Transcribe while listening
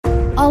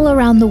All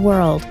around the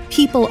world,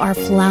 people are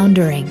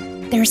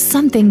floundering. There's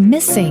something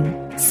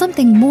missing,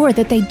 something more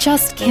that they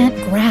just can't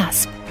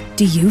grasp.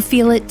 Do you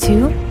feel it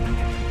too?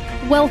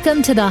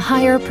 Welcome to the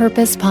Higher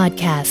Purpose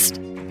Podcast.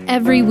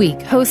 Every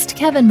week, host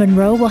Kevin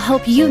Monroe will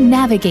help you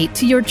navigate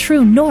to your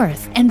true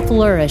north and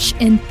flourish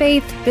in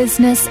faith,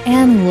 business,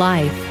 and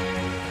life.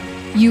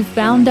 You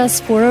found us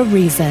for a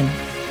reason.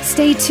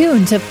 Stay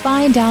tuned to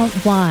find out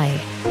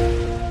why.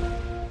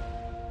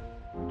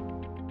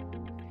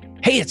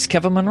 Hey, it's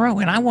Kevin Monroe,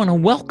 and I want to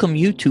welcome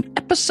you to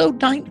episode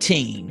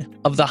 19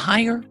 of the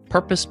Higher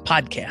Purpose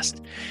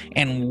Podcast.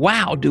 And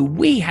wow, do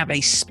we have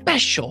a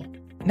special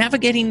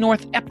Navigating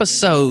North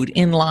episode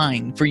in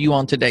line for you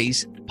on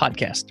today's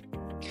podcast.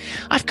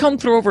 I've come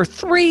through over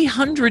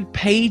 300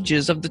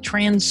 pages of the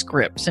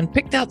transcripts and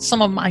picked out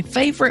some of my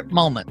favorite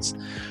moments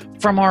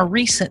from our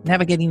recent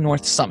Navigating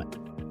North Summit.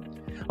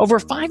 Over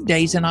 5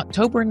 days in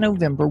October and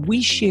November,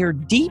 we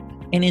shared deep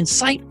and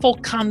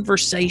insightful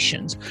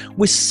conversations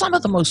with some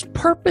of the most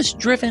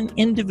purpose-driven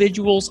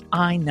individuals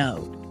I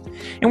know.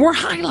 And we're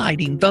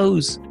highlighting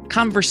those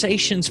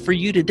conversations for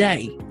you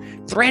today,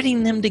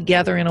 threading them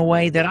together in a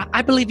way that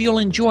I believe you'll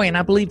enjoy, and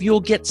I believe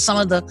you'll get some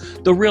of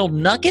the real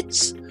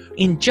nuggets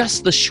in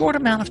just the short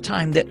amount of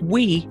time that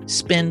we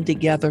spend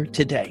together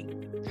today.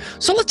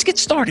 So let's get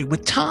started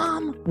with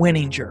Tom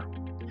Wenninger.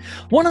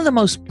 One of the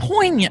most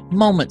poignant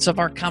moments of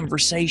our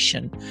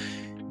conversation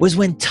was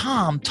when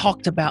Tom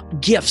talked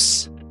about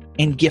gifts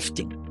and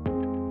gifting.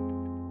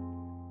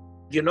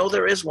 You know,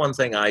 there is one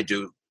thing I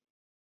do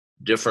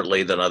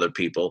differently than other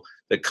people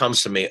that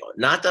comes to me.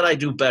 Not that I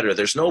do better.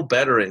 There's no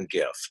better in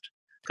gift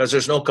because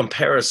there's no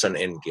comparison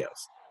in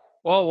gift.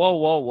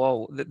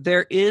 Whoa.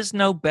 There is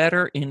no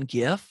better in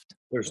gift?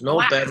 There's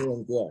no better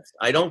in gift.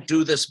 I don't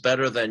do this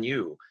better than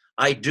you.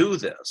 I do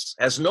this.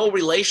 Has no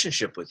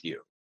relationship with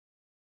you.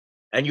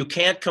 And you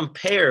can't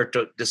compare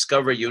to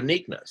discover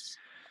uniqueness.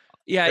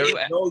 Yeah, there is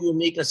no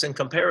uniqueness in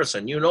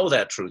comparison. You know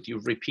that truth.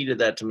 You've repeated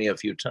that to me a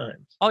few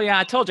times. Oh, yeah,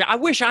 I told you. I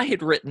wish I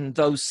had written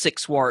those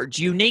 6 words.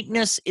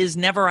 Uniqueness is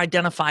never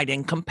identified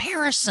in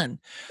comparison.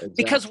 Exactly.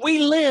 Because we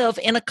live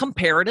in a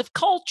comparative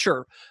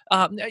culture.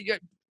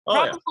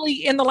 Probably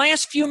in the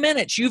last few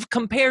minutes, you've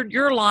compared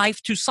your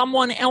life to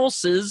someone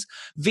else's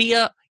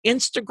via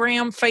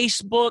Instagram,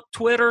 Facebook,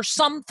 Twitter,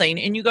 something,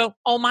 and you go,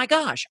 oh my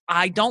gosh,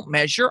 I don't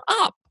measure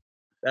up.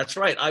 That's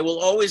right. I will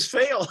always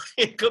fail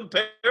in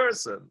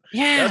comparison.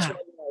 Yeah. That's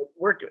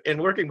why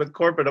working with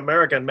corporate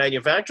American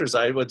manufacturers,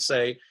 I would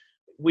say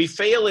we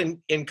fail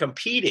in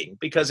competing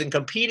because in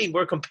competing,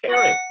 we're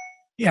comparing.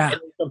 Yeah.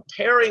 And in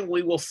comparing,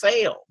 we will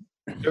fail.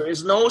 There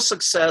is no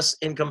success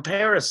in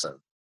comparison.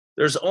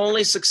 There's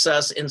only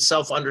success in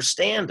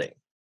self-understanding,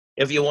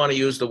 if you want to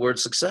use the word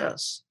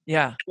success.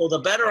 Yeah. Well, the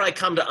better I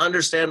come to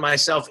understand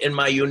myself in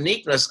my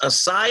uniqueness,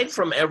 aside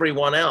from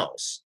everyone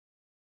else,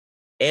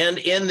 and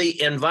in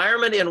the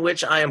environment in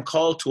which I am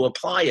called to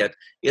apply it,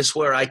 is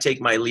where I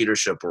take my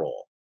leadership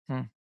role.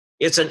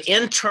 It's an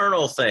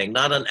internal thing,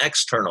 not an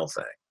external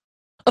thing.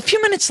 A few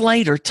minutes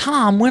later,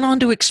 Tom went on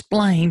to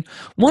explain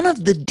one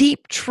of the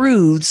deep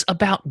truths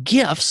about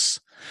gifts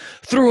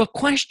through a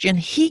question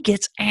he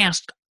gets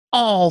asked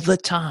all the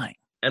time.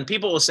 And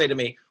people will say to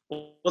me,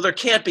 well, there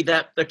can't be,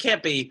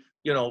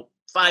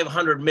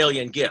 500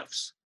 million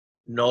gifts.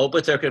 No,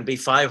 but there can be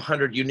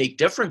 500 unique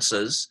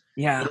differences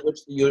in which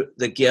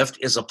the gift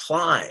is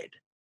applied.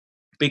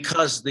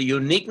 Because the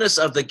uniqueness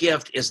of the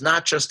gift is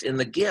not just in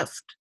the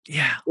gift.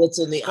 Yeah. It's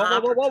in the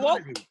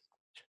opportunity.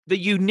 The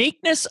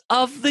uniqueness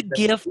of the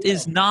gift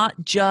is not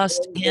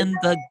just in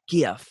the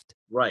gift.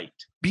 Right.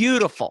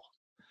 Beautiful.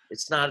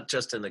 It's not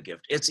just in the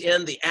gift. It's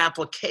in the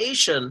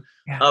application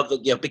of the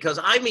gift. Because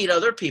I meet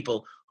other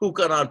people who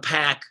can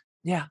unpack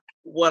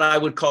what I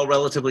would call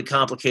relatively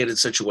complicated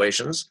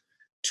situations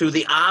to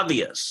the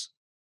obvious.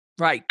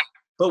 Right.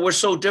 But we're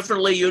so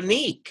differently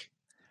unique.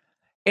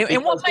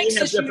 And what makes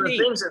us different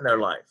unique? Things in their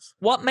life.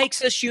 What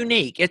makes us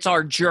unique? It's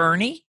our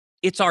journey.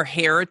 It's our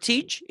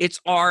heritage. It's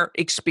our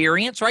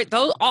experience, right?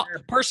 Those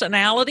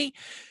personality.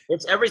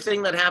 It's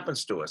everything that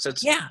happens to us.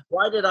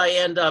 Why did I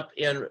end up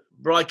in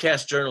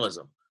broadcast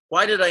journalism?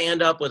 Why did I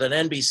end up with an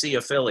NBC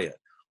affiliate?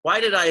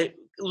 Why did I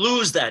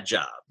lose that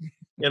job?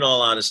 In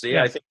all honesty,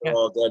 I think they're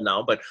all dead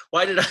now. But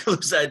why did I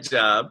lose that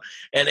job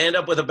and end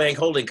up with a bank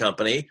holding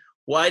company?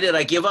 Why did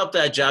I give up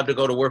that job to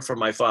go to work for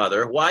my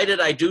father? Why did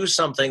I do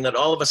something that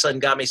all of a sudden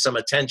got me some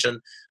attention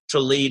to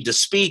lead to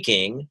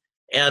speaking?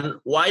 And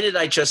why did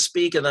I just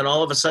speak and then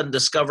all of a sudden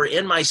discover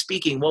in my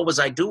speaking, what was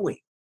I doing?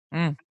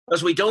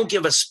 Because we don't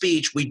give a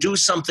speech, we do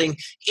something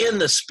in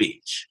the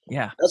speech.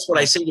 Yeah. That's what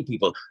I say to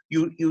people.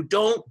 You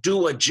don't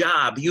do a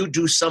job, you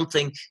do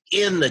something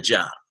in the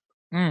job.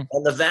 And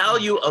the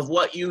value of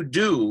what you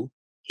do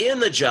in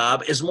the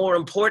job is more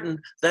important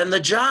than the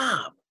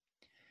job.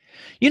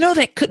 You know,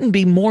 that couldn't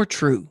be more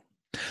true.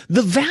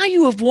 The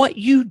value of what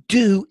you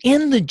do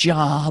in the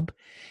job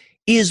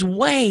is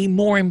way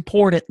more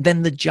important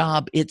than the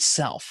job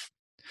itself.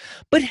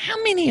 But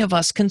how many of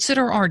us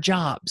consider our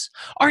jobs,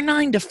 our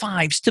 9 to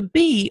 5s, to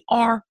be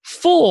our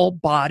full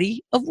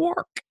body of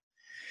work?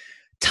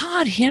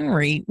 Todd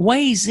Henry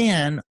weighs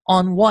in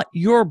on what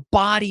your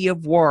body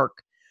of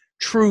work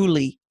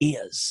truly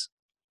is.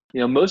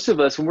 Most of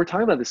us, when we're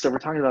talking about this stuff, we're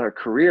talking about our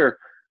career.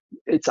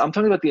 I'm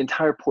talking about the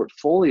entire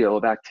portfolio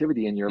of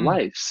activity in your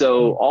life.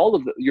 So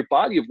your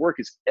body of work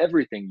is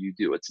everything you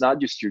do. It's not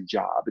just your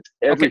job. It's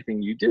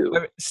everything you do.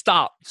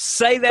 Stop.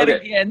 Say that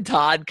again,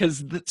 Todd,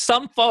 because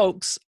some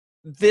folks,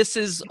 this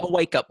is a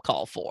wake-up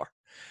call for.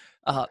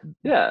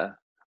 Yeah.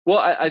 Well,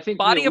 I think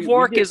body of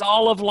work is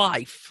all of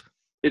life.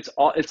 It's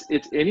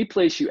any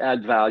place you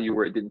add value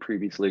where it didn't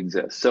previously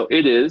exist. So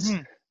it is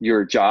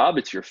your job,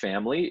 it's your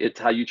family, it's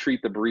how you treat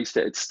the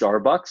barista at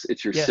Starbucks,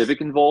 it's your civic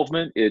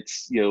involvement,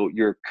 it's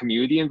your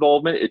community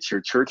involvement, it's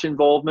your church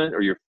involvement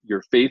or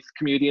your faith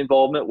community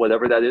involvement,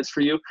 whatever that is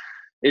for you.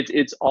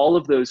 It's all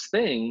of those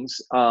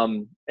things,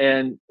 and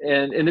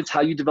it's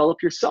how you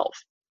develop yourself.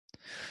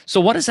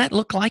 So what does that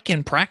look like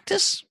in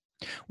practice?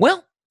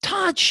 Well,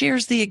 Todd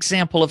shares the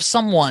example of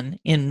someone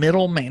in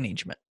middle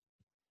management.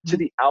 To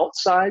the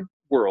outside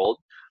world,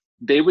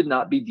 they would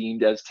not be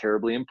deemed as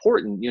terribly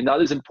important.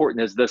 Not as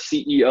important as the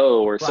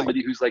CEO or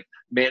somebody who's like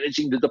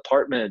managing the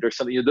department or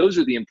something. Those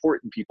are the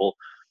important people.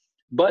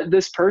 But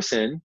this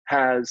person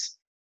has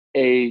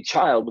a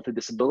child with a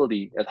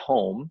disability at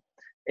home,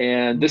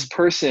 and this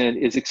person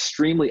is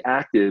extremely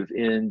active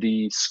in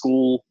the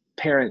school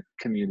parent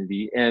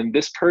community, and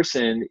this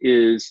person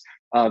is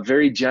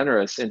very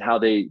generous in how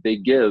they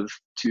give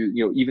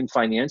to, even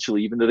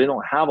financially, even though they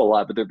don't have a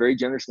lot, but they're very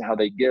generous in how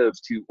they give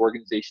to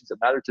organizations that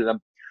matter to them.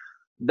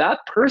 That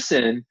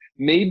person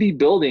may be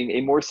building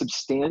a more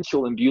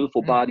substantial and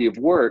beautiful body of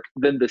work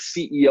than the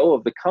CEO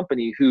of the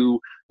company who,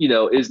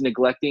 is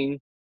neglecting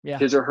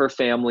his or her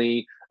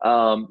family,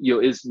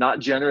 is not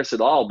generous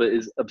at all, but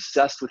is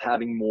obsessed with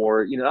having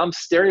more. I'm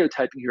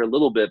stereotyping here a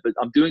little bit, but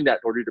I'm doing that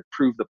in order to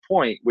prove the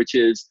point, which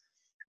is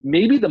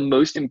maybe the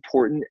most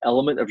important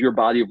element of your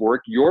body of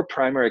work, your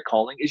primary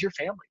calling, is your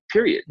family,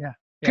 period.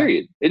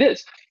 Period. It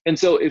is. And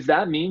so if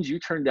that means you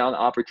turn down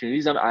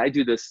opportunities, I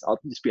do this, I'll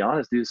just be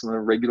honest, do this on a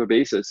regular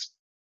basis.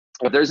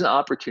 If there's an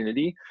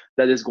opportunity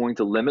that is going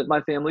to limit my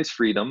family's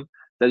freedom,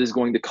 that is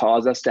going to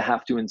cause us to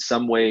have to in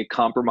some way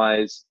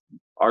compromise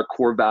our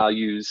core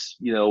values,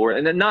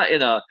 and then not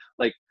in a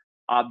like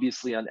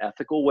obviously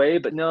unethical way,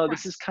 but no,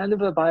 this is kind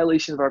of a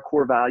violation of our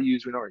core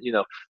values,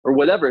 or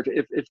whatever.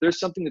 If there's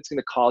something that's going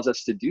to cause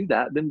us to do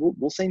that, then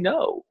we'll say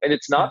no. And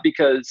it's not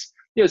because,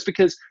 it's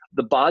because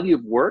the body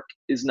of work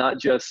is not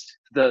just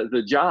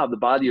the job. The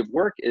body of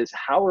work is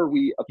how are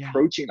we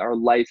approaching our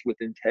life with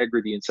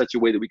integrity in such a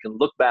way that we can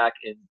look back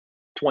in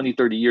 20,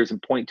 30 years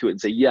and point to it and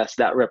say, yes,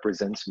 that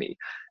represents me.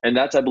 And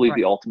that's, I believe,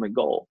 the ultimate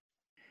goal.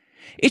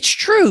 It's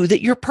true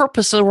that your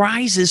purpose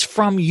arises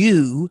from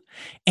you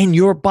and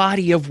your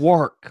body of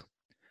work.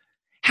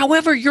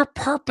 However, your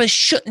purpose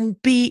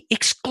shouldn't be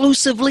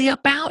exclusively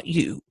about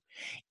you.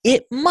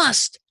 It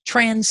must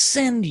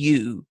transcend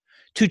you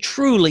to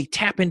truly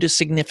tap into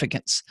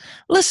significance.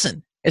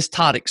 Listen, as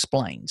Todd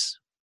explains.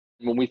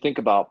 When we think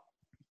about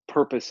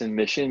purpose and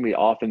mission, we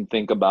often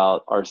think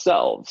about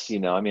ourselves.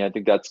 I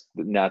think that's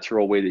the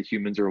natural way that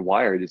humans are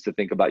wired, is to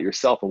think about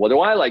yourself and what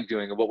do I like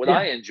doing and what would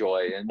I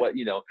enjoy and what,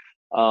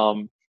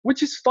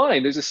 which is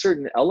fine. There's a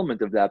certain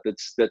element of that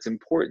that's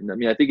important.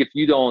 I think if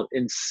you don't,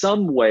 in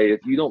some way,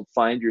 if you don't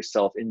find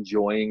yourself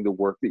enjoying the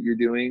work that you're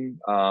doing,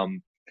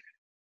 I'm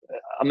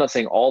not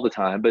saying all the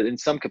time, but in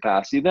some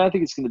capacity, then I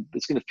think it's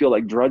gonna feel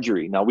like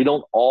drudgery. Now, we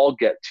don't all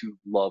get to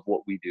love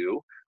what we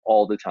do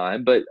all the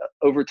time, but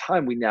over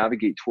time we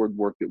navigate toward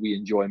work that we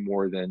enjoy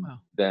more than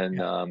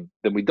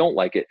we don't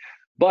like it.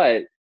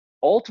 But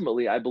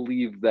ultimately, I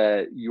believe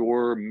that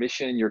your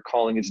mission, your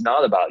calling is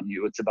not about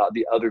you. It's about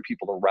the other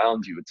people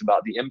around you. It's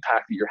about the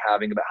impact that you're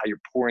having, about how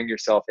you're pouring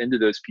yourself into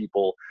those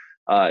people.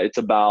 It's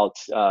about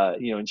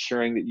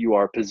ensuring that you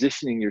are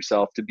positioning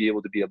yourself to be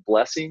able to be a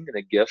blessing and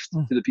a gift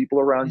to the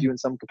people around you in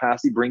some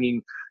capacity,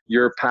 bringing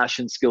your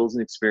passion, skills,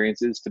 and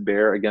experiences to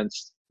bear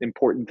against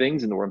important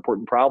things and or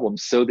important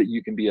problems so that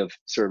you can be of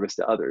service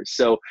to others.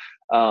 So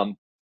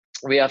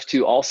we have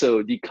to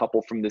also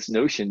decouple from this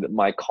notion that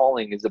my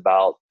calling is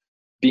about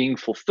being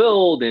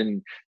fulfilled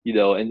and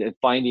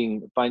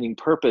finding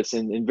purpose,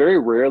 and very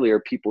rarely are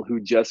people who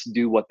just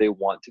do what they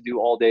want to do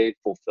all day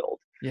fulfilled.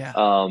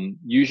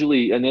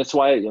 Usually, and that's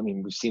why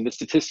we've seen the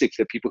statistics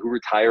that people who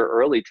retire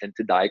early tend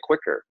to die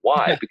quicker.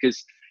 Why?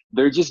 Because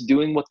they're just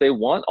doing what they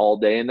want all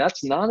day, and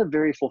that's not a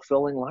very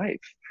fulfilling life.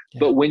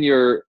 But when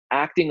you're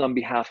acting on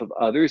behalf of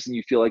others and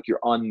you feel like you're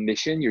on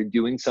mission, you're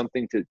doing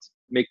something to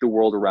make the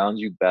world around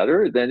you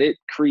better, then it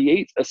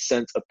creates a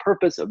sense of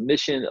purpose, of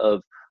mission,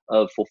 of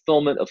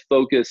fulfillment, of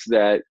focus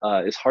that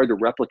is hard to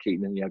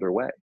replicate in any other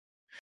way.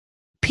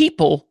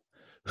 People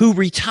who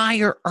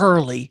retire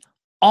early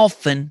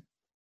often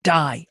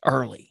die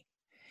early.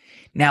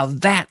 Now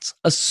that's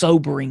a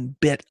sobering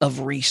bit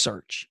of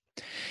research.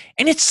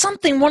 And it's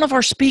something one of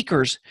our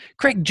speakers,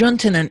 Craig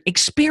Juntanen,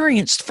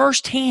 experienced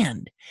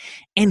firsthand.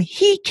 And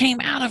he came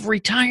out of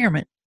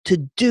retirement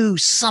to do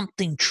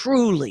something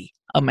truly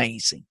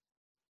amazing.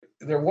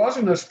 There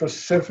wasn't a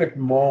specific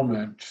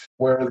moment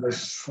where the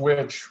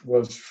switch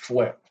was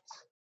flipped.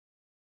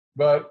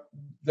 but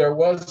there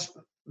was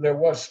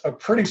a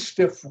pretty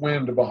stiff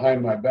wind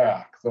behind my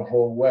back the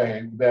whole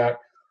way that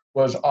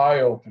was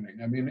eye-opening.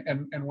 I mean,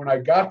 and when I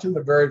got to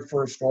the very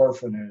first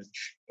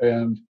orphanage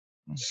and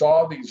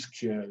saw these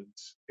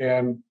kids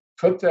and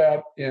put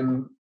that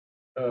in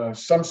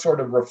some sort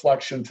of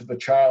reflection to the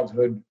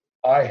childhood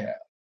I had,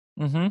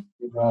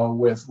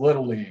 with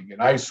Little League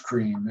and ice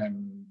cream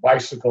and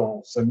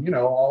bicycles and,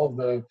 all of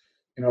the,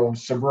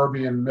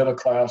 suburban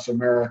middle-class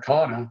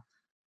Americana.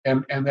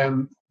 And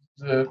then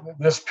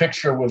this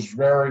picture was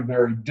very,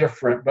 very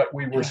different, but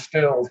we were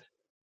still,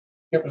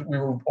 we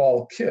were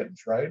all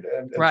kids, right?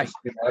 And right.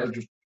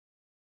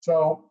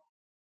 So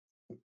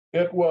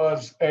it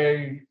was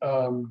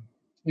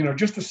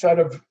just a set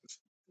of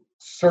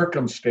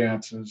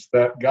circumstances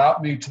that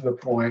got me to the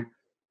point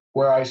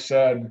where I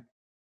said,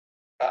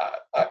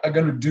 I'm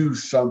going to do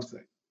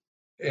something.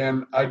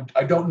 And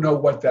I don't know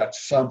what that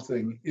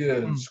something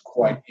is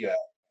quite yet,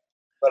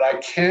 but I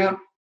can't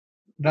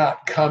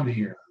not come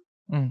here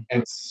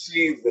and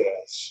see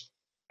this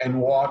and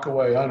walk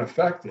away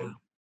unaffected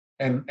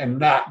and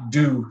not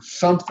do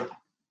something.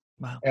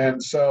 Wow.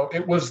 And so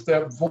it was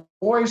that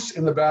voice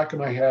in the back of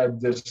my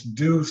head, this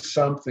do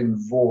something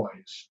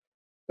voice,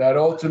 that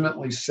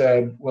ultimately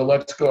said, well,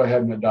 let's go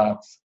ahead and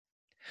adopt.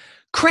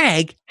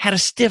 Craig had a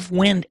stiff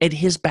wind at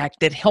his back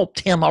that helped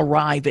him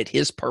arrive at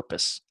his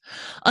purpose.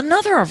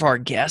 Another of our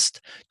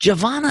guests,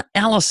 Giovanna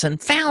Ellison,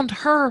 found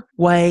her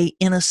way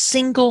in a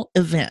single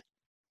event.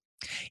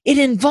 It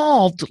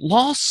involved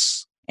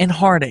loss and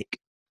heartache.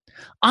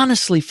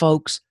 Honestly,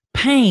 folks,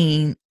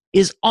 pain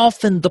is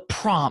often the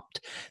prompt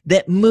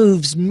that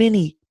moves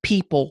many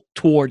people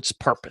towards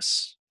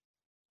purpose.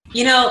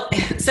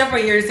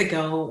 Several years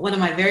ago, one of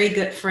my very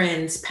good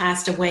friends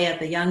passed away at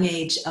the young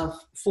age of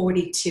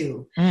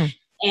 42.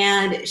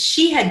 And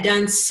she had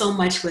done so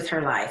much with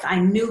her life. I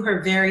knew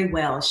her very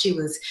well. She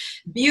was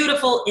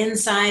beautiful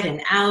inside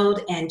and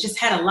out and just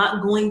had a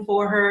lot going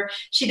for her.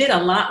 She did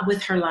a lot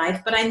with her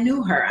life, but I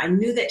knew her. I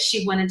knew that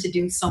she wanted to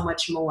do so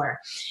much more.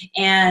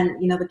 And,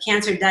 the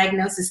cancer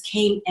diagnosis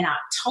came in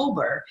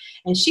October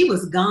and she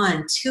was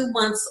gone 2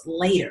 months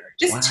later,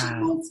 just 2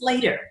 months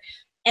later.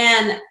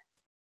 And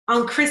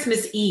on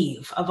Christmas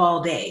Eve of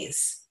all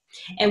days.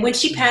 And when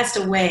she passed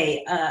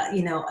away,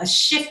 a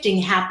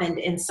shifting happened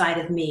inside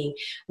of me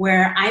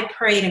where I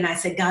prayed and I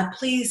said, God,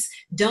 please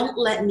don't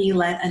let me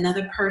let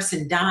another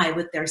person die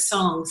with their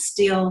song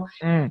still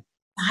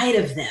inside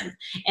of them.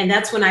 And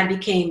that's when I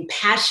became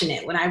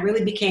passionate, when I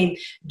really became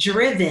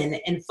driven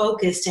and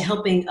focused to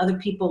helping other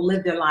people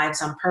live their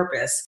lives on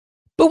purpose.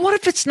 But what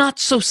if it's not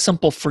so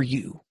simple for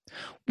you?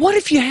 What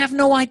if you have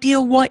no idea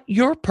what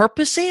your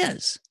purpose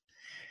is?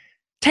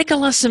 Take a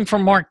lesson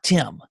from Mark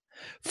Tim.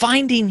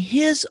 Finding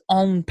his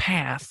own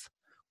path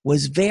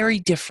was very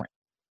different.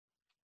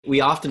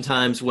 We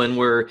oftentimes, when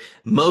we're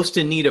most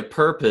in need of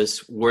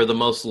purpose, we're the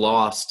most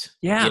lost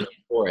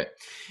for it.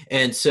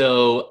 And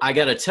so I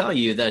got to tell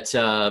you that,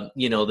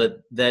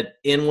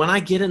 when I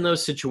get in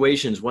those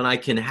situations, when I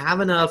can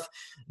have enough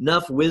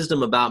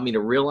wisdom about me to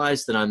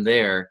realize that I'm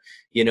there,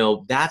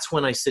 that's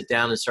when I sit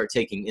down and start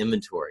taking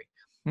inventory.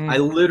 I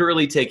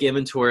literally take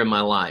inventory of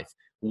my life.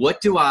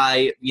 What do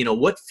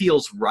what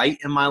feels right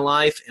in my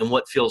life and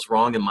what feels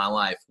wrong in my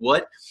life?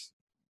 What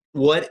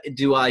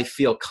do I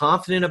feel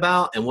confident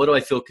about and what do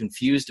I feel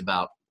confused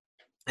about?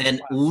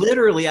 And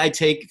literally I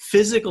take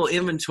physical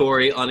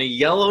inventory on a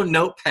yellow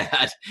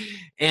notepad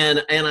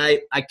and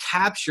I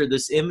capture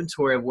this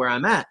inventory of where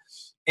I'm at.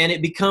 And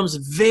it becomes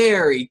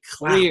very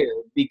clear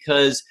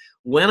because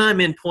when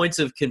I'm in points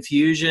of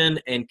confusion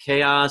and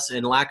chaos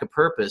and lack of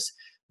purpose,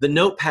 the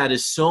notepad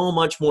is so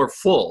much more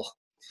full.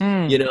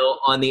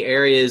 On the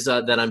areas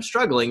that I'm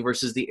struggling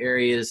versus the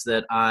areas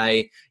that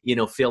I,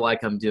 feel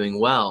like I'm doing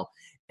well.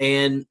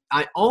 And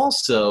I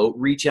also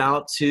reach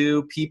out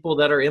to people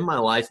that are in my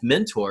life,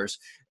 mentors.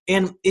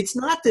 And it's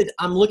not that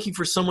I'm looking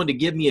for someone to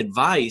give me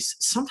advice.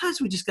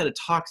 Sometimes we just got to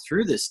talk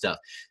through this stuff.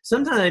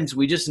 Sometimes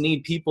we just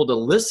need people to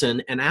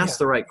listen and ask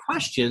the right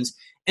questions,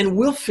 and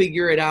we'll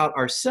figure it out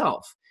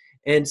ourselves.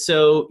 And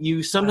so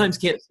you sometimes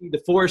can't see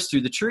the forest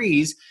through the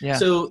trees. Yeah.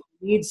 So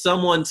you need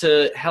someone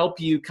to help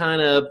you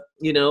kind of,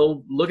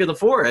 look at the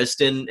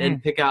forest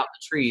and pick out the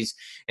trees.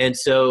 And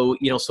so,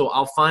 so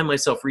I'll find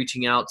myself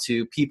reaching out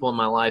to people in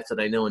my life that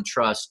I know and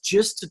trust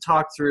just to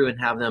talk through and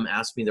have them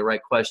ask me the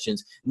right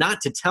questions,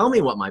 not to tell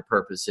me what my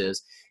purpose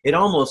is. It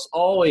almost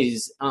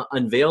always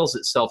unveils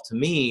itself to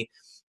me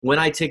when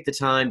I take the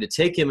time to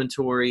take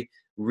inventory,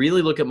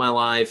 really look at my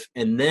life,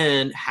 and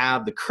then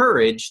have the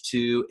courage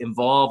to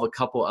involve a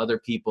couple other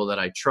people that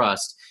I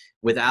trust.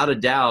 Without a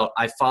doubt,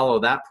 I follow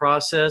that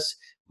process.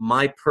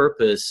 My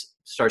purpose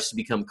starts to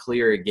become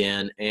clear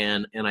again,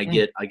 and I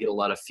get a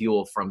lot of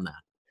fuel from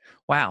that.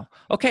 Wow.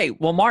 Okay.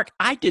 Well, Mark,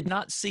 I did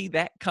not see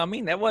that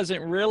coming. That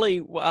wasn't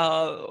really,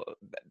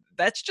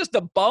 that's just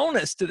a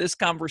bonus to this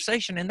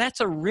conversation, and that's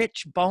a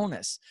rich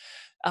bonus.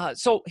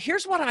 So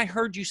here's what I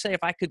heard you say,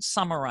 if I could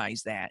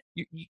summarize that.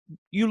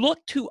 You look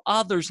to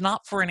others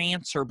not for an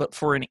answer, but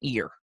for an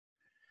ear.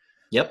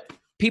 Yep.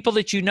 people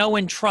that you know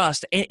and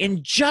trust,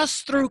 and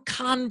just through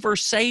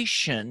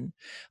conversation,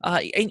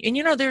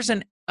 and there's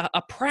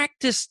a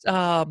practice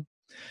that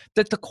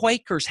the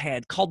Quakers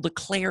had called the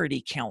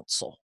Clarity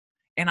Council.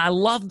 And I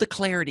love the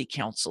Clarity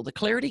Council. The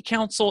Clarity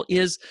Council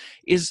is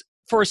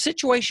for a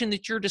situation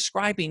that you're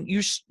describing,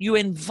 you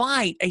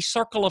invite a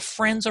circle of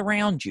friends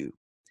around you,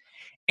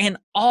 and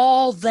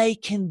all they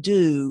can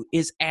do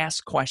is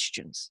ask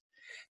questions.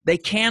 They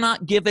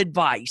cannot give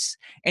advice,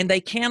 and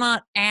they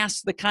cannot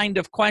ask the kind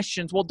of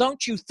questions, well,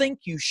 don't you think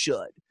you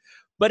should?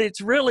 But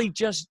it's really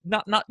just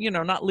not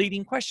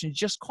leading questions,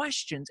 just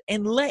questions,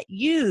 and let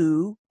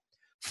you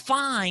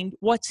find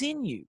what's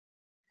in you.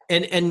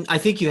 And I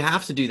think you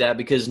have to do that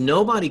because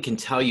nobody can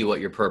tell you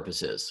what your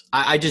purpose is.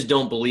 I just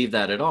don't believe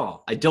that at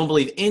all. I don't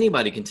believe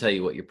anybody can tell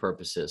you what your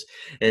purpose is.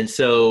 And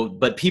so,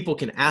 but people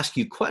can ask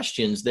you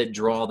questions that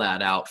draw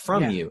that out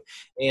from you.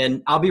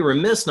 And I'll be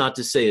remiss not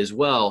to say as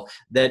well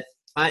that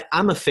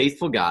I'm a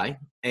faithful guy,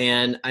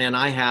 and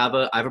I have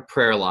a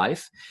prayer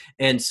life.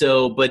 And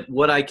so, but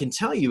what I can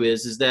tell you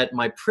is that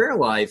my prayer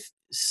life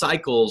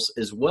cycles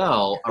as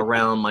well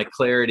around my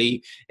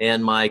clarity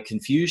and my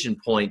confusion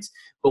points.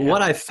 But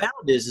what I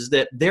found is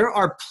that there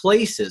are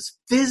places,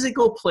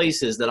 physical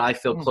places, that I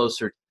feel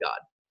closer to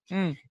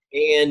God.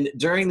 And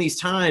during these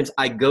times,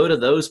 I go to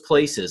those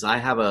places. I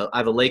have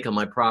a lake on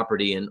my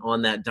property, and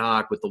on that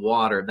dock with the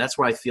water, that's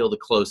where I feel the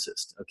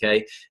closest.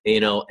 Okay,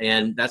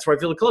 and that's where I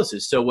feel the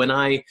closest. So when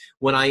I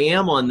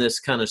am on this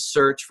kind of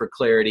search for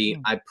clarity,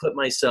 I put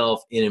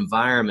myself in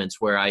environments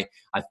where I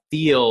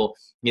feel,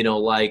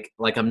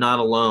 like I'm not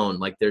alone.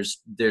 Like there's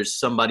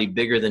somebody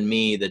bigger than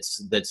me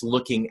that's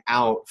looking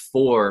out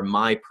for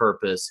my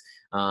purpose,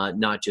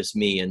 not just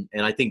me. And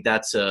I think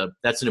that's an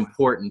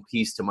important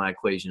piece to my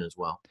equation as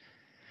well.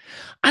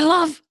 I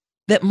love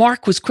that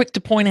Mark was quick to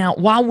point out,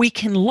 while we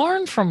can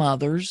learn from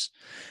others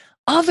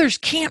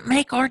can't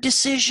make our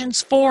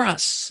decisions for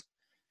us.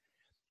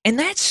 And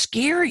that's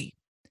scary.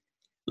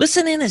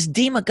 Listen in as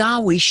Dee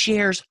McGawi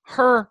shares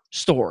her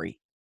story.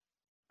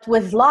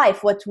 With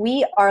life, what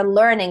we are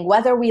learning,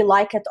 whether we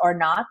like it or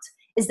not,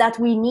 is that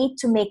we need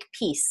to make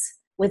peace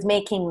with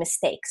making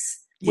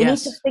mistakes. We need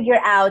to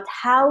figure out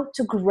how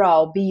to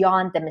grow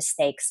beyond the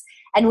mistakes.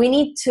 And we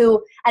need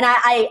to, and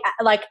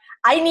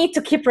I need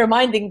to keep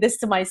reminding this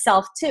to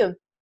myself too,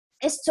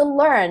 is to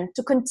learn,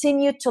 to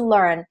continue to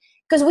learn.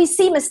 Because we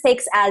see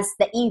mistakes as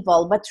the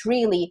evil, but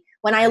really,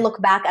 when I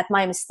look back at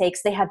my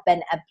mistakes, they have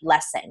been a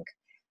blessing.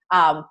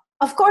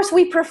 Of course,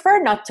 we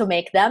prefer not to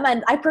make them,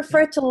 and I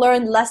prefer to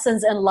learn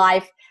lessons in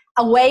life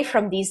away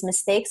from these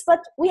mistakes, but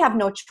we have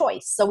no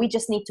choice. So we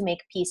just need to make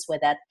peace with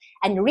it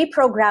and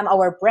reprogram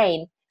our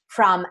brain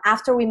from,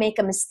 after we make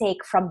a mistake,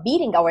 from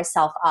beating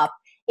ourselves up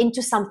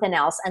into something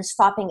else and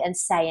stopping and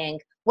saying,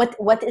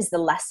 what is the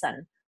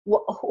lesson?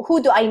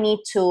 Who do I need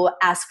to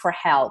ask for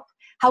help?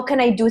 How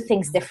can I do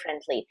things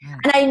differently?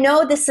 And I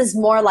know this is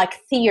more like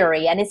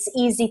theory and it's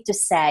easy to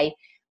say,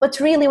 but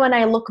really when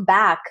I look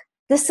back,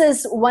 this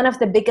is one of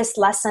the biggest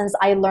lessons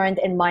I learned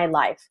in my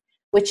life,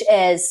 which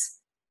is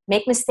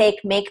make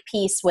mistake, make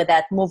peace with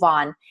it, move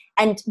on.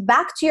 And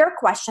back to your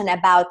question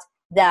about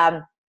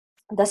the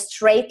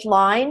straight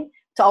line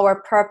to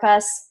our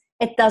purpose,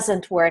 it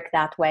doesn't work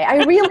that way. I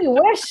really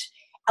wish.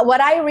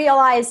 What I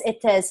realize, it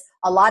is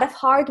a lot of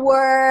hard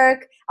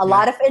work, a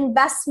lot of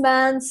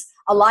investments,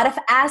 a lot of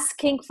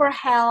asking for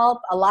help,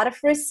 a lot of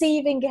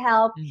receiving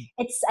help.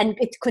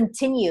 It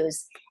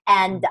continues,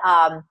 and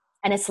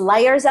it's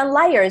layers and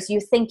layers. You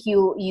think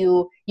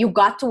you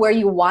got to where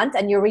you want,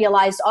 and you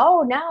realize,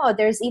 oh, now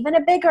there's even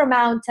a bigger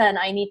mountain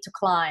I need to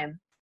climb.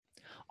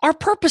 Our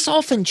purpose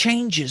often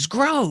changes,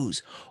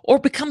 grows, or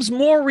becomes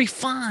more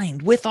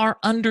refined with our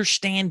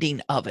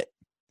understanding of it.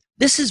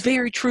 This is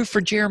very true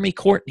for Jeremy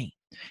Courtney.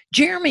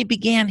 Jeremy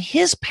began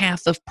his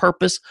path of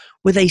purpose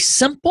with a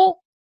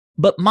simple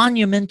but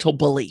monumental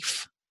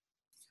belief.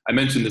 I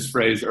mentioned this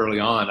phrase early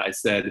on. I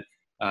said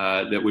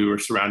that we were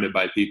surrounded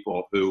by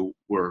people who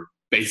were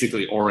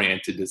basically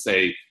oriented to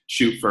say,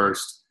 shoot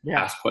first,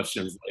 ask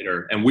questions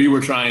later. And we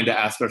were trying to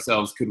ask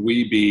ourselves, could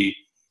we be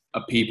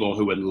a people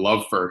who would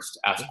love first,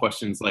 ask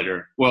questions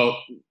later? Well,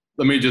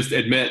 let me just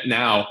admit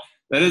now,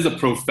 that is a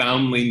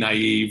profoundly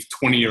naive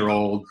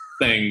 20-year-old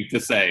thing to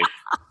say.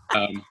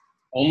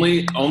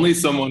 Only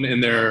someone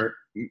in their,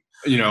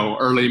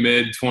 early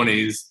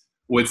mid-20s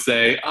would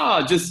say,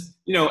 just,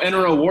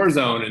 enter a war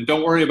zone and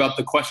don't worry about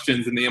the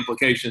questions and the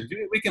implications.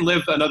 We can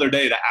live another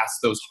day to ask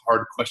those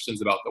hard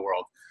questions about the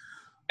world.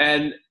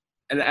 And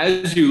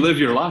as you live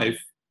your life,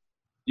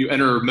 you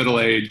enter middle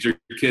age, your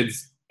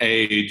kids'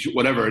 age,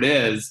 whatever it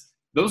is,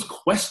 those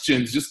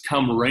questions just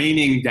come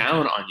raining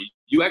down on you.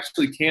 You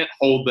actually can't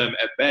hold them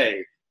at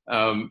bay.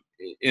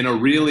 In a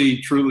really,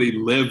 truly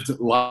lived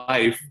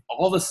life,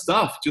 all the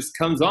stuff just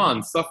comes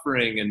on,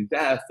 suffering and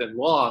death and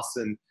loss.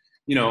 And,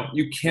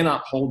 you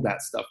cannot hold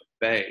that stuff at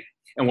bay.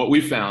 And what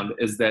we found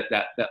is that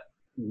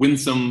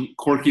winsome,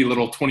 quirky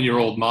little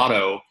 20-year-old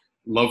motto,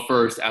 love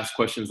first, ask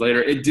questions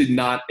later, it did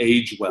not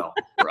age well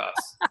for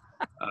us.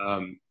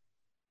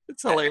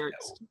 It's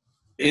hilarious.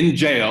 In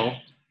jail,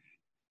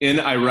 in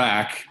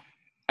Iraq,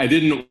 I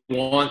didn't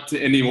want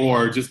to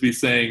anymore just be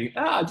saying,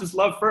 just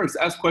love first,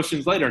 ask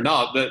questions later.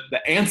 No, the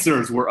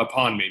answers were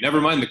upon me.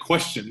 Never mind the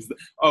questions.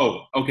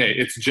 Oh, okay,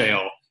 it's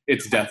jail.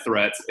 It's death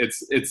threats.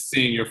 It's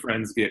seeing your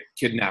friends get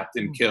kidnapped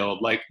and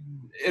killed. Like,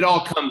 it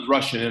all comes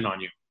rushing in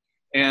on you.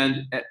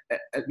 And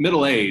at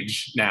middle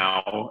age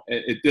now,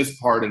 at this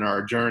part in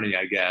our journey,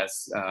 I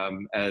guess,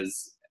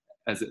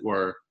 as it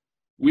were,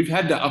 we've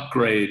had to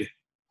upgrade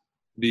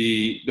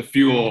the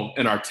fuel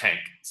in our tank,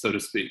 so to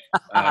speak.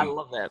 I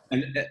love that.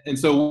 And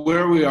so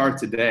where we are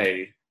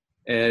today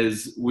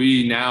is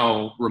we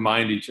now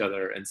remind each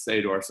other and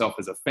say to ourselves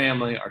as a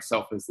family,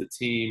 ourselves as a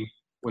team,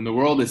 when the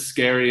world is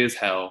scary as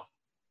hell,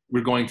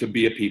 we're going to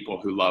be a people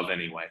who love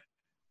anyway.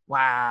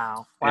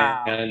 Wow.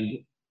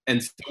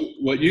 And so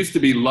what used to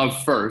be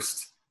love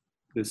first,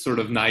 this sort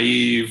of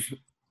naive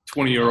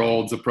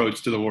 20-year-old's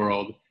approach to the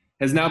world,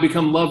 has now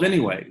become love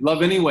anyway.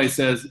 Love anyway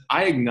says,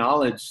 I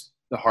acknowledge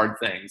the hard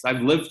things.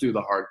 I've lived through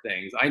the hard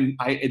things.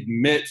 I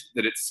admit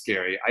that it's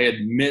scary. I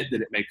admit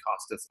that it may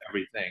cost us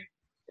everything.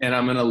 And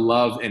I'm going to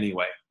love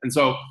anyway. And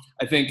so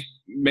I think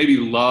maybe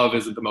love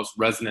isn't the most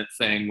resonant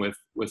thing with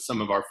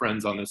some of our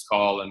friends on this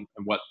call and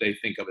what they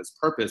think of as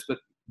purpose, but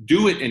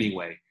do it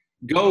anyway.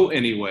 Go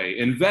anyway.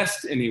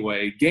 Invest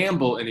anyway.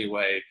 Gamble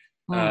anyway.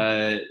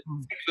 Take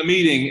the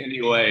meeting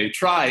anyway.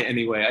 Try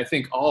anyway. I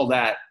think all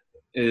that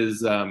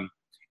is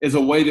a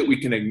way that we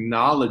can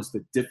acknowledge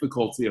the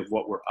difficulty of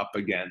what we're up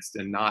against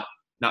and not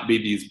be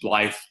these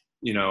blithe,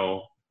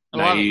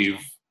 naive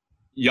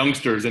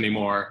youngsters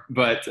anymore,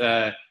 but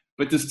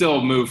to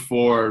still move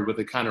forward with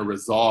a kind of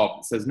resolve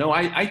that says, no,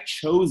 I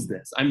chose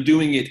this. I'm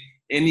doing it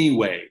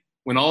anyway.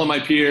 When all of my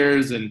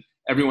peers and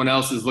everyone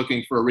else is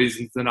looking for a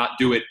reason to not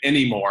do it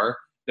anymore,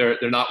 they're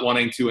not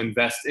wanting to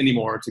invest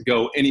anymore, to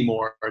go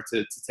anymore, or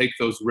to take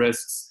those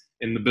risks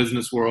in the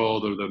business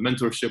world or the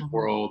mentorship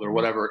world or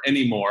whatever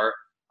anymore.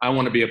 I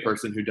want to be a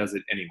person who does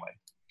it anyway.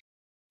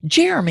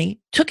 Jeremy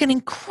took an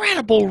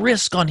incredible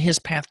risk on his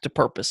path to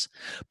purpose,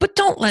 but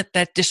don't let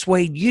that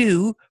dissuade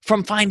you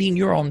from finding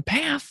your own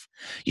path.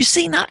 You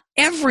see, not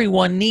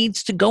everyone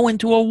needs to go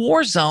into a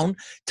war zone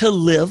to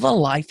live a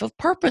life of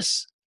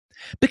purpose,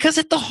 because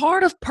at the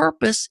heart of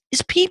purpose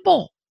is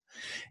people.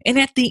 And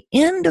at the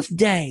end of the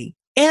day,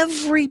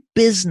 every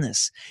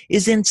business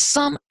is in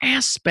some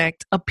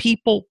aspect a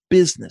people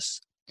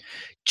business.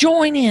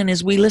 Join in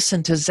as we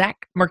listen to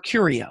Zach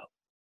Mercurio.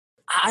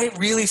 I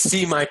really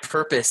see my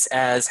purpose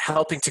as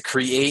helping to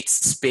create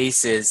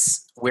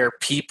spaces where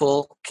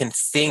people can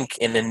think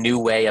in a new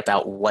way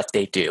about what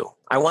they do.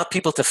 I want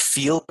people to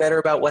feel better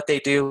about what they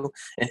do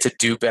and to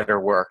do better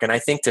work. And I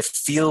think to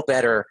feel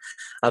better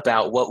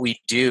about what we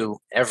do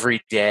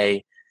every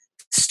day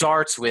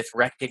starts with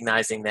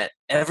recognizing that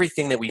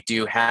everything that we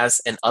do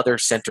has an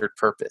other-centered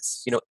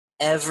purpose.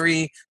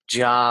 Every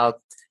job,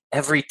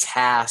 every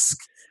task,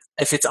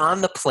 if it's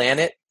on the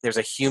planet, there's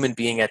a human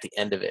being at the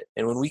end of it.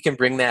 And when we can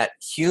bring that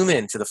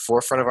human to the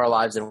forefront of our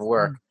lives and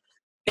work,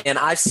 and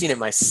I've seen it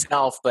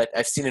myself, but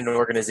I've seen it in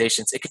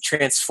organizations, it could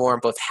transform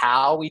both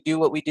how we do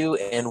what we do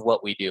and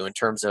what we do in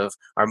terms of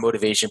our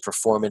motivation,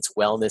 performance,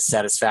 wellness,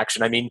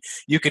 satisfaction. I mean,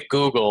 you could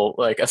Google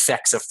like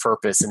effects of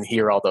purpose and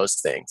hear all those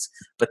things,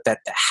 but that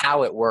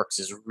how it works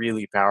is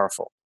really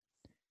powerful.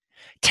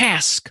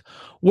 Task,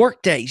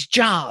 workdays,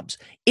 jobs,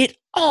 it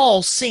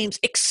all seems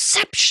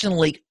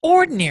exceptionally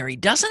ordinary,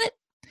 doesn't it?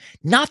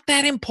 Not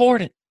that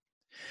important.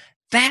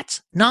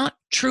 That's not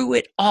true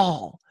at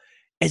all,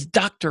 as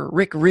Dr.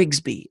 Rick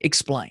Rigsby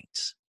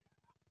explains.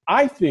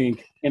 I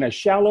think in a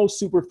shallow,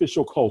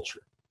 superficial culture,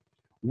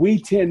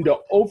 we tend to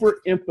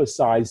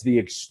overemphasize the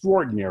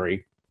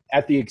extraordinary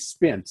at the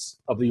expense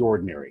of the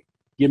ordinary.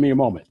 Give me a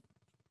moment.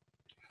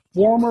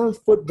 Former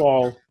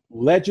football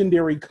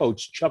legendary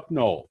coach Chuck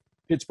Noll,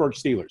 Pittsburgh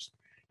Steelers,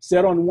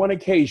 said on one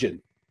occasion,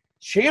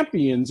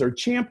 champions are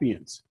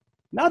champions,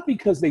 not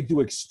because they do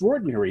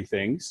extraordinary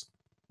things.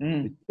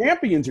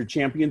 Champions are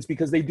champions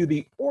because they do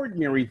the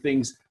ordinary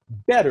things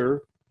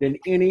better than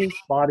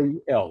anybody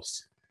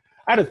else.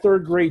 I had a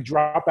third grade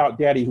dropout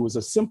daddy who was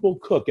a simple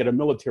cook at a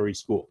military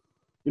school.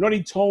 You know what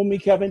he told me,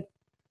 Kevin?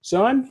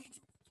 Son,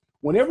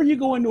 whenever you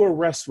go into a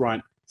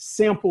restaurant,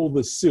 sample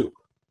the soup.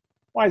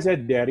 Why is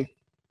that, Daddy?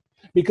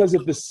 Because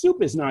if the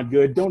soup is not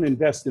good, don't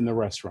invest in the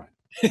restaurant.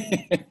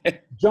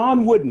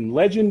 John Wooden,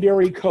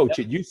 legendary coach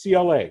at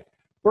UCLA.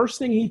 First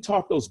thing he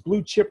taught those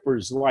blue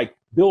chippers like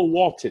Bill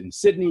Walton,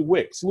 Sidney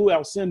Wicks, Lou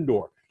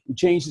Alcindor, who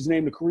changed his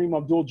name to Kareem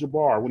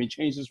Abdul-Jabbar when he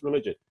changed his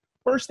religion.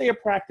 First day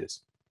of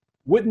practice,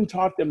 Wooden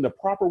taught them the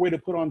proper way to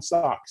put on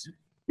socks.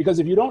 Because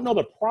if you don't know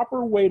the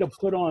proper way to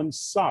put on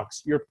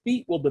socks, your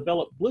feet will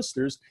develop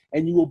blisters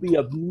and you will be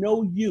of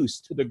no use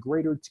to the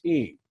greater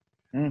team.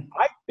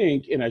 I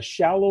think in a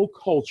shallow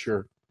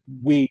culture,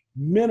 we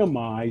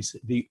minimize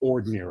the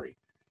ordinary.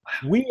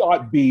 We ought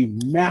to be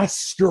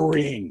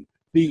mastering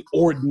the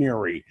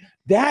ordinary.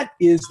 That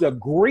is the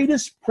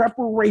greatest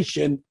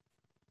preparation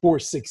for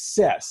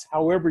success,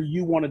 however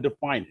you want to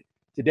define it.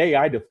 Today,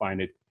 I define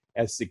it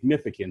as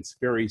significance,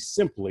 very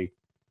simply,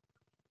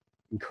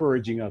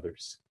 encouraging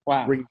others,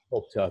 bringing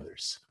hope to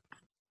others.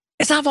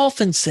 As I've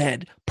often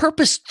said,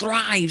 purpose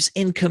thrives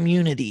in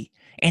community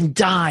and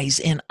dies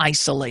in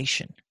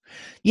isolation.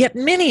 Yet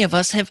many of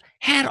us have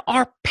had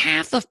our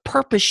path of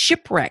purpose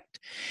shipwrecked,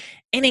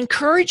 and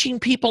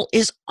encouraging people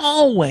is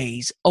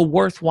always a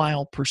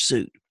worthwhile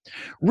pursuit.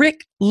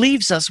 Rick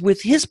leaves us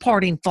with his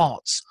parting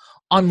thoughts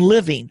on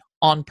living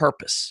on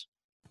purpose.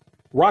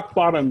 Rock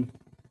bottom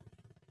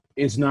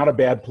is not a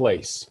bad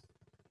place.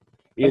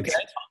 It's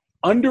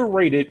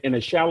underrated in a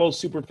shallow,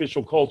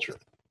 superficial culture.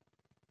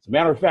 As a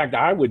matter of fact,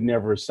 I would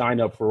never sign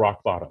up for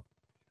rock bottom.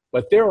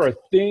 But there are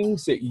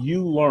things that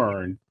you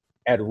learn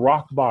at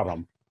rock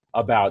bottom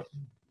about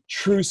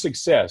true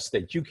success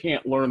that you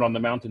can't learn on the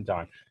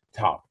mountaintop.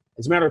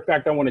 As a matter of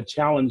fact, I want to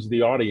challenge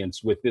the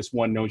audience with this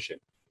one notion.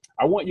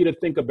 I want you to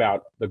think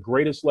about the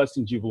greatest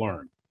lessons you've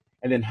learned,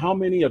 and then how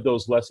many of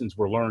those lessons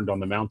were learned on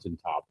the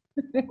mountaintop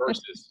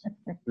versus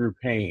through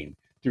pain,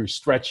 through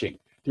stretching,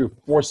 through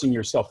forcing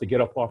yourself to get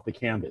up off the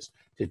canvas,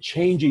 to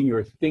changing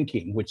your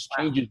thinking, which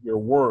changes your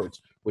words,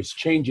 which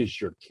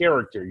changes your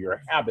character, your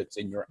habits,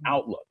 and your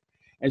outlook.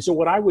 And so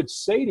what I would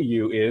say to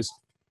you is,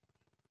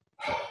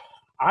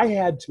 I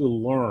had to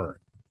learn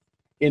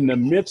in the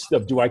midst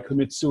of, do I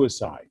commit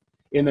suicide?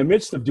 In the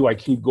midst of, do I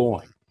keep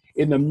going?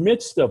 In the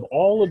midst of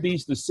all of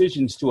these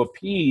decisions to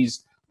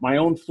appease my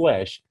own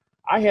flesh,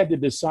 I had to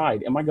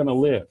decide, am I going to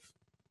live?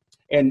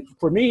 And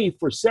for me,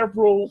 for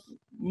several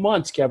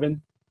months,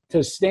 Kevin,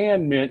 to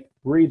stand meant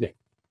breathing.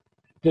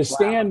 To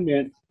stand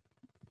meant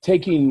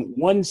taking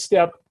one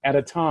step at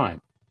a time.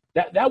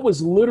 That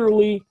was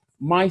literally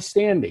my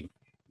standing.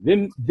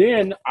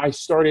 Then I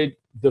started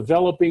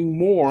developing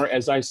more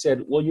as I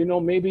said,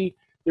 well, maybe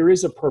there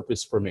is a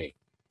purpose for me.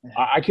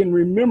 I can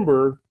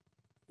remember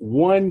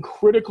one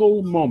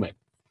critical moment.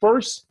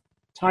 First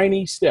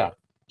tiny step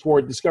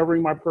toward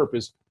discovering my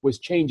purpose was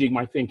changing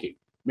my thinking.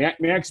 May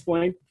I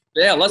explain?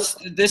 Yeah,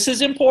 this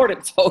is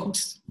important,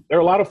 folks. There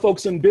are a lot of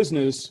folks in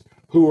business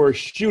who are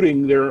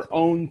shooting their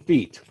own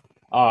feet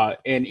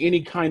and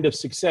any kind of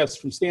success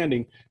from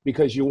standing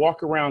because you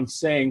walk around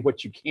saying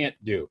what you can't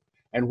do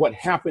and what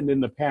happened in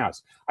the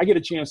past. I get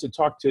a chance to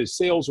talk to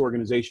sales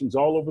organizations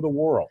all over the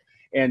world.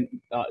 And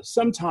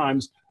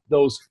sometimes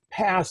those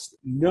past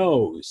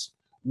no's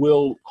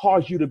will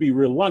cause you to be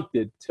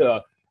reluctant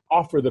to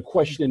offer the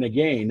question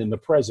again in the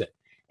present.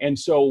 And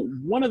so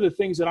one of the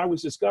things that I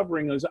was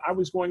discovering is I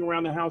was going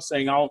around the house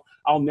saying,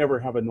 I'll never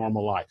have a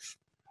normal life.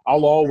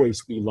 I'll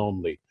always be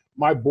lonely.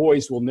 My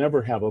boys will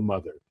never have a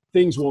mother.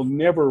 Things will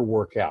never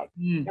work out.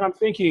 And I'm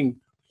thinking,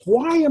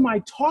 why am I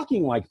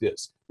talking like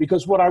this?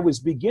 Because what I was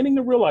beginning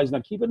to realize, now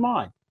keep in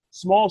mind,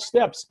 small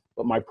steps,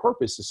 but my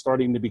purpose is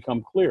starting to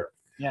become clear.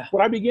 Yeah.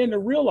 What I began to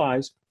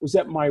realize was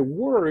that my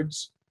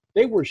words,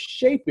 they were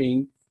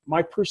shaping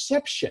my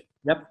perception.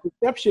 Yep.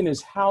 Perception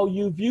is how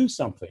you view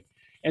something.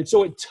 And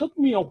so it took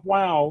me a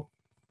while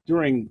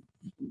during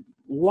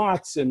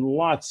lots and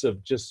lots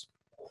of just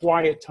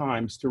quiet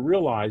times to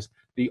realize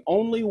the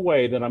only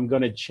way that I'm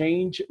going to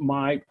change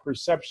my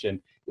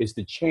perception is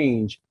to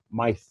change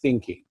my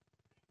thinking.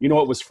 It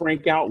was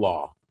Frank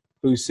Outlaw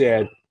who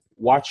said,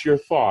 watch your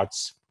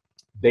thoughts,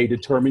 they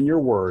determine your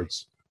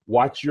words.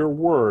 Watch your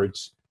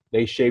words,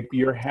 they shape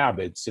your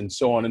habits, and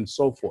so on and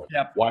so forth.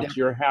 Watch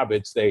your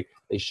habits, they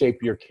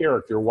shape your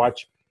character.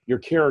 Watch your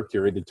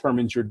character, it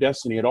determines your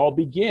destiny. It all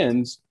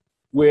begins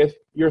with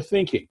your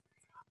thinking.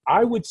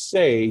 I would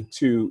say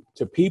to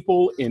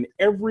people in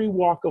every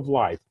walk of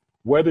life,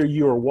 whether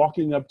you're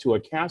walking up to a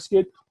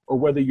casket or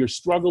whether you're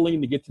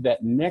struggling to get to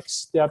that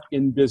next step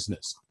in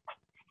business,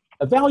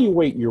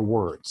 evaluate your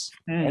words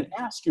and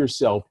ask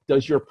yourself,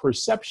 does your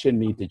perception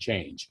need to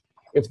change?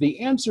 If the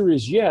answer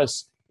is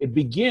yes, it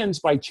begins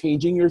by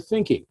changing your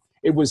thinking.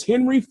 It was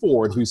Henry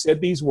Ford who said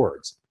these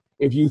words: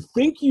 if you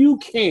think you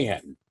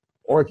can,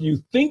 or if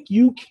you think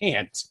you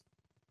can't,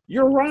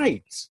 you're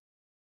right.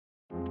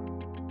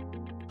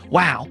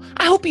 Wow,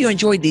 I hope you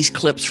enjoyed these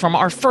clips from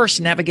our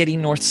first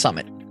Navigating North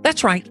Summit.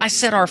 That's right, I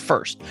said our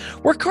first.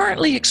 We're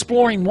currently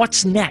exploring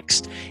what's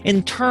next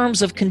in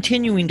terms of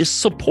continuing to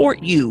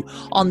support you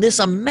on this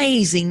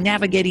amazing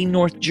Navigating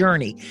North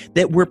journey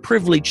that we're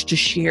privileged to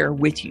share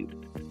with you.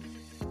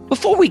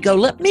 Before we go,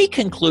 let me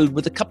conclude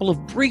with a couple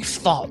of brief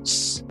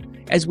thoughts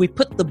as we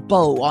put the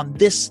bow on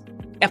this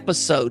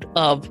episode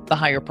of the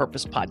Higher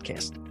Purpose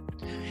Podcast.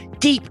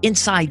 Deep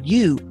inside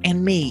you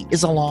and me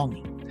is a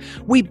longing.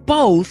 We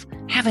both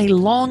have a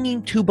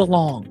longing to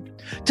belong,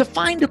 to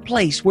find a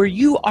place where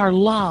you are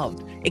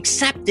loved,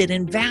 accepted,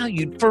 and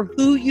valued for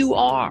who you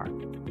are.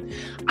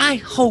 I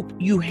hope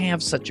you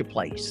have such a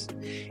place.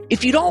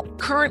 If you don't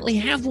currently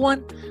have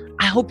one,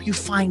 I hope you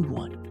find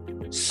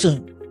one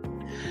soon.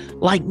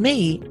 Like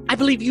me, I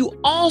believe you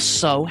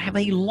also have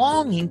a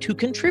longing to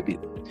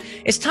contribute.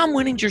 As Tom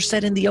Winninger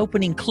said in the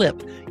opening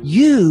clip,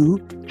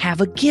 you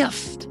have a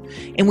gift.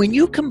 And when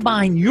you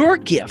combine your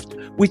gift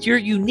with your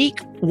unique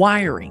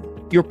wiring,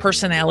 your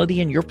personality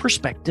and your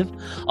perspective,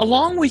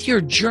 along with your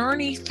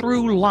journey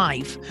through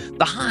life,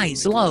 the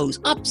highs, lows,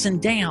 ups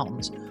and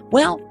downs,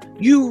 well,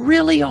 you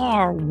really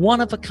are one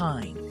of a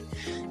kind.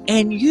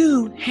 And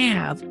you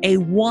have a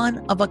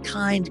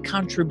one-of-a-kind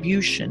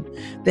contribution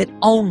that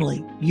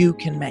only you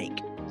can make.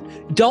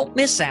 Don't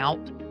miss out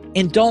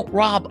and don't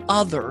rob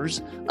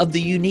others of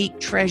the unique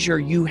treasure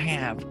you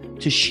have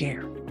to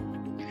share.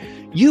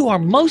 You are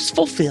most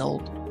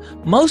fulfilled,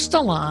 most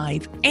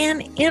alive,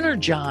 and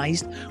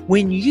energized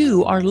when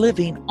you are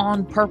living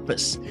on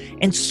purpose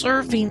and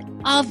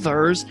serving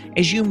others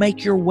as you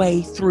make your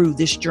way through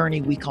this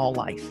journey we call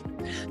life.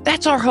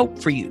 That's our hope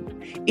for you.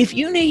 If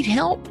you need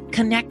help,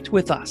 connect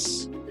with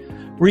us.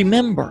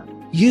 Remember,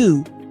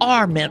 you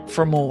are meant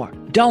for more.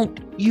 Don't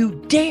you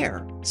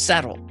dare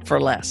settle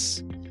for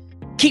less.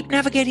 Keep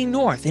navigating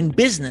north in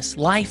business,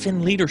 life,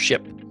 and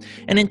leadership.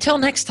 And until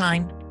next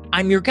time,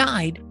 I'm your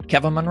guide,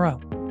 Kevin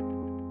Monroe.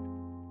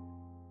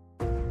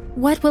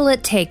 What will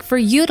it take for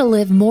you to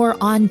live more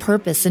on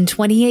purpose in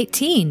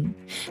 2018?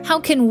 How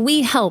can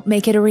we help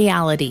make it a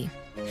reality?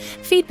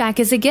 Feedback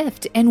is a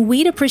gift, and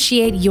we'd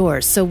appreciate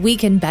yours so we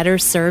can better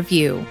serve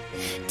you.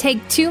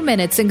 Take 2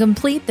 minutes and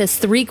complete this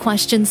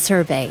 3-question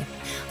survey.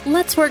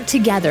 Let's work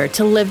together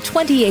to live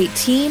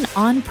 2018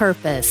 on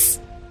purpose.